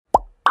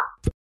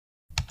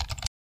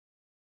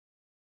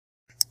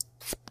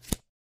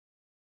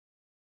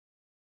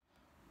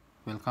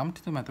welcome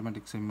to the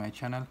mathematics in my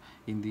channel.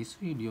 In this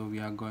video we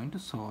are going to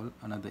solve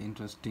another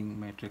interesting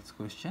matrix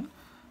question.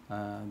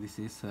 This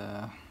is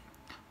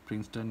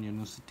Princeton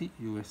University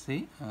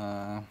USA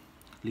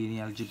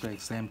Linear Algebra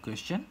exam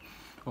question.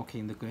 Okay,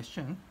 in the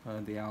question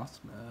they ask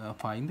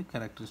find the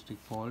characteristic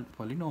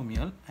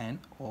polynomial and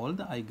all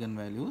the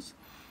eigenvalues,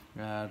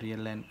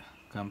 real and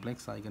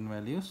complex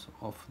eigenvalues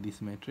of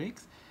this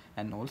matrix,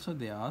 and also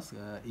they ask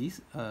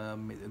is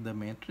the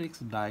matrix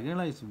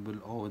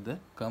diagonalizable over the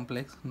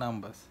complex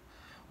numbers.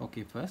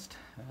 Okay, first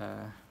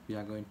we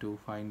are going to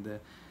find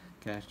the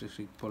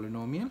characteristic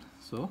polynomial,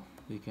 so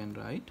we can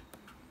write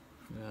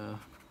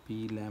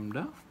p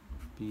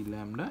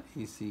lambda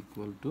is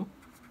equal to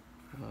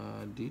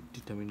the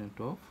determinant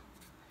of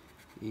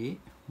a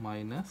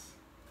minus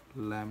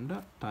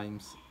lambda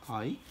times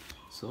I.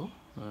 So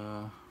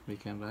we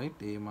can write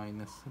a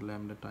minus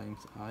lambda times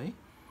I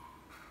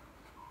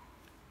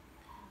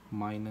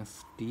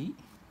minus t,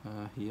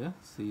 here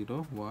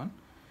 0 1,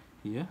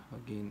 here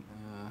again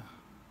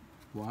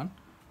 1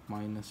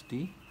 minus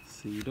t,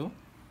 0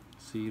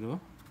 0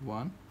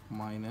 1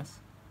 minus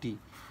t.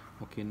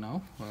 Okay,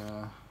 now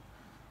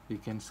we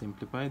can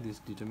simplify this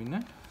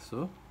determinant,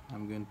 so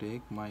I'm going to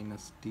take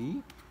minus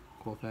t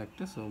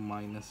cofactor, so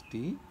minus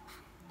t,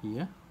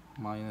 here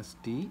minus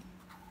t,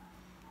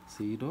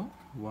 0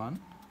 1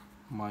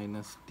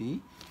 minus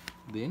t,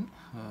 then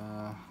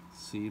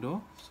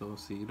 0, so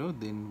 0,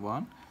 then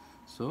 1,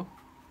 so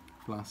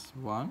plus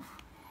 1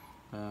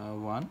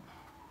 1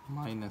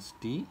 minus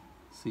t,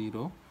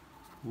 0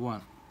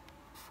 1.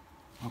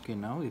 Okay,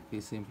 now if we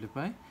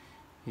simplify,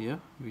 here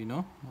we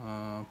know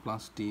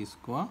plus t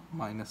square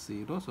minus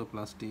 0, so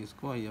plus t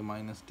square, here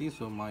minus t,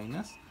 so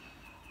minus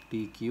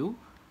t cube,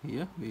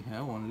 here we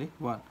have only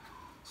 1.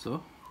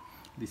 So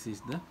this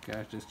is the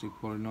characteristic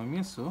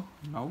polynomial. So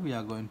now we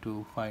are going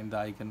to find the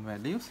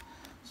eigenvalues.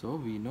 So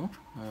we know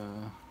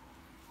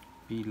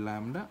p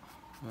lambda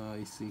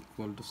is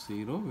equal to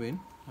 0 when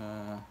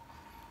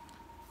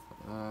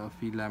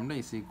p lambda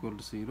is equal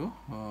to 0.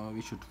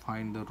 We should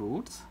find the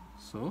roots.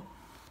 So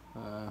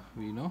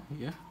we know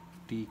here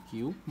t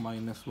cube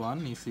minus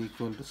 1 is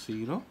equal to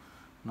 0.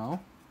 Now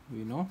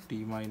we know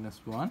t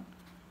minus 1,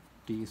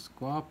 t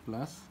square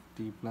plus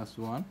t plus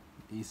 1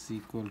 is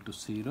equal to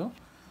 0.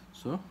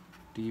 So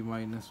t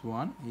minus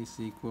 1 is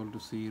equal to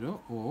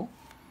 0, or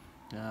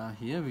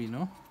here we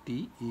know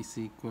t is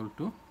equal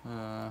to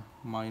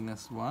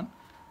minus 1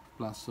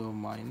 plus or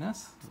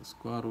minus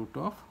square root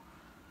of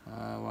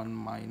 1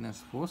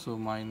 minus 4, so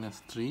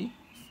minus 3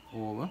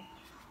 over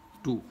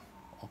 2.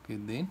 Okay,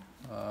 then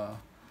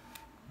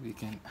we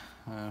can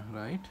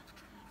write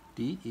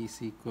t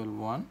is equal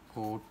 1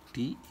 or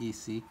t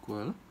is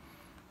equal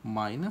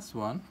minus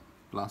 1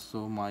 plus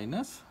or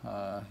minus,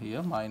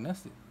 here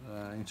minus,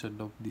 instead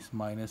of this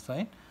minus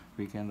sign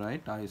we can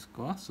write I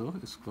square, so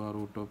square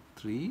root of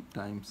 3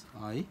 times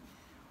I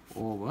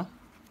over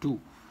 2.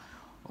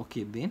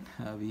 Okay, then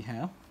we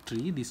have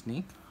 3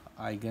 distinct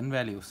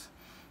eigenvalues.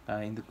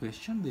 In the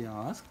question they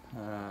ask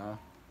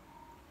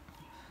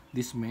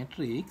this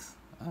matrix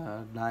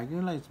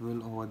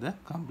diagonalizable over the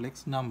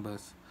complex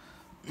numbers.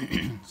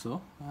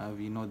 So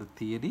we know the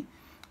theory.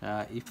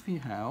 If we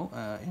have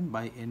n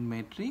by n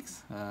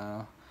matrix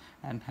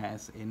and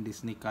has n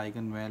distinct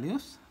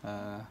eigenvalues,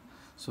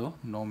 so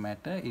no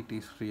matter it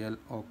is real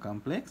or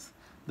complex,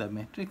 the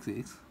matrix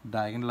is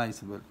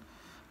diagonalizable.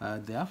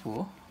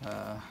 Therefore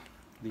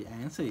the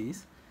answer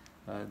is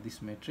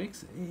this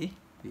matrix A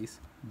is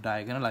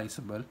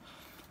diagonalizable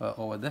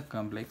over the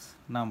complex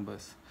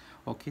numbers.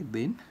 Okay,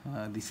 then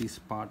this is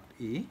part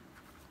A.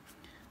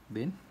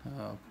 Then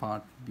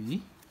part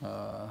B,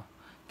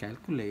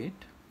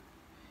 calculate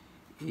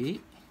A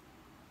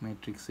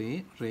matrix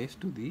A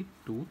raised to the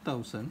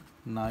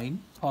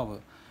 2009 power.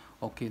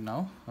 Okay,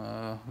 now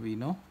we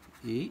know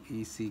A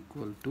is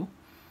equal to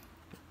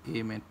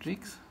A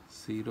matrix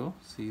 0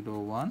 0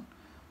 1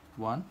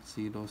 1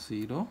 0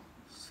 0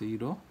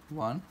 0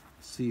 1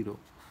 0.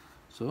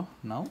 So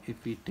now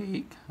if we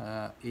take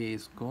a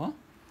square,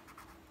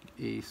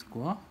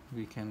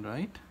 we can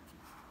write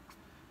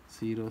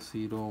 0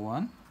 0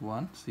 1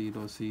 1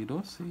 0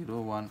 0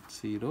 0 1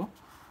 0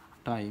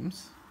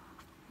 times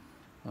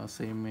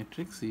same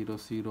matrix 0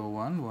 0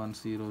 1 1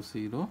 0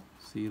 0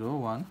 0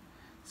 1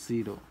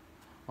 0.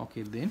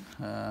 Okay, then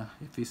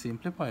if we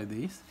simplify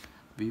this,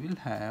 we will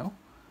have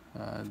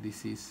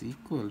this is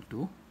equal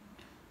to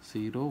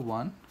 0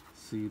 1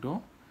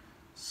 0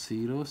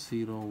 0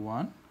 0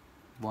 1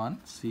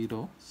 1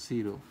 0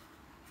 0.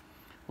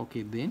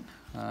 Okay, then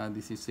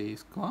this is a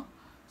square,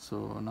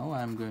 so now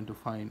I am going to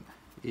find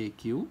a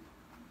cube.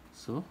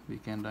 So we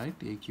can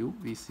write a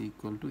cube is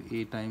equal to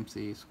a times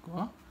a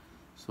square.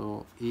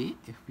 So a,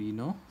 if we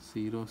know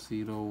 0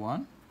 0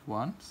 1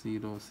 1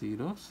 0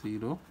 0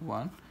 0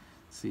 1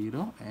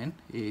 0, and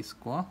a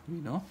square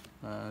we know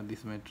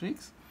this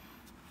matrix,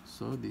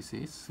 so this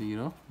is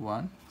 0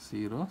 1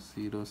 0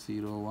 0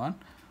 0 1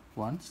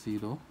 1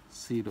 0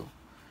 0.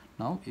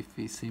 Now if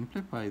we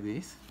simplify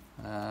this,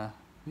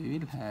 we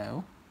will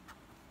have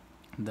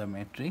the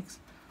matrix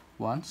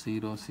 1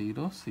 0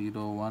 0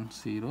 0 1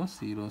 0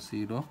 0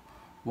 0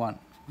 1.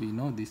 We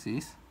know this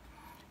is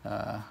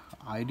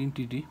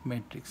identity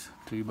matrix,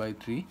 3 by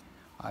 3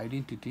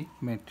 identity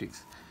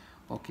matrix.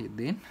 Okay,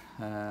 then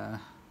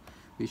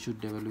we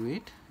should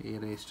evaluate a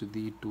raised to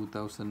the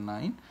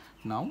 2009.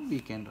 Now we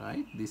can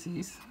write this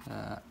is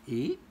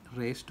a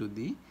raised to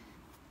the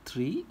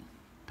 3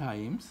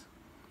 times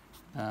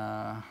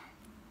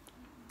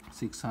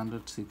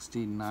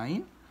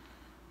 669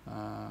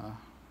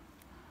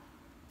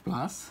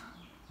 plus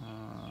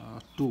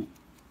 2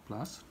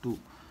 plus 2.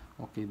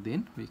 Okay,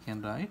 then we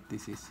can write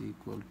this is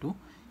equal to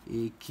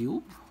a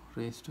cube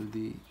raised to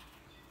the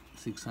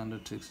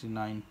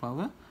 669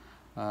 power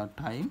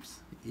times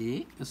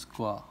a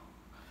square.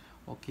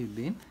 Okay,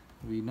 then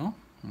we know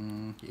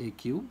a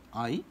cube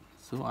I,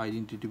 so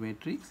identity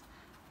matrix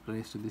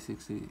raised to the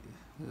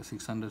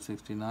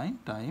 669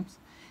 times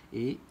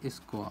a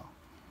square.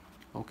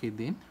 Okay,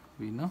 then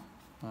we know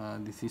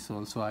this is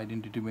also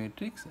identity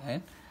matrix,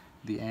 and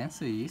the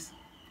answer is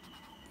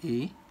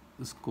a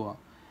square.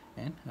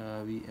 And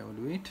we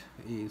evaluate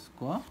a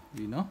square.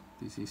 We know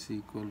this is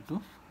equal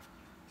to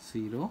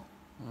 0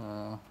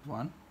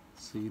 1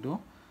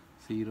 0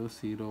 0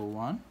 0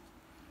 1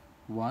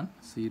 1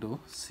 0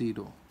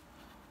 0.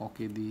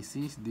 Okay, this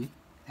is the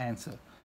answer.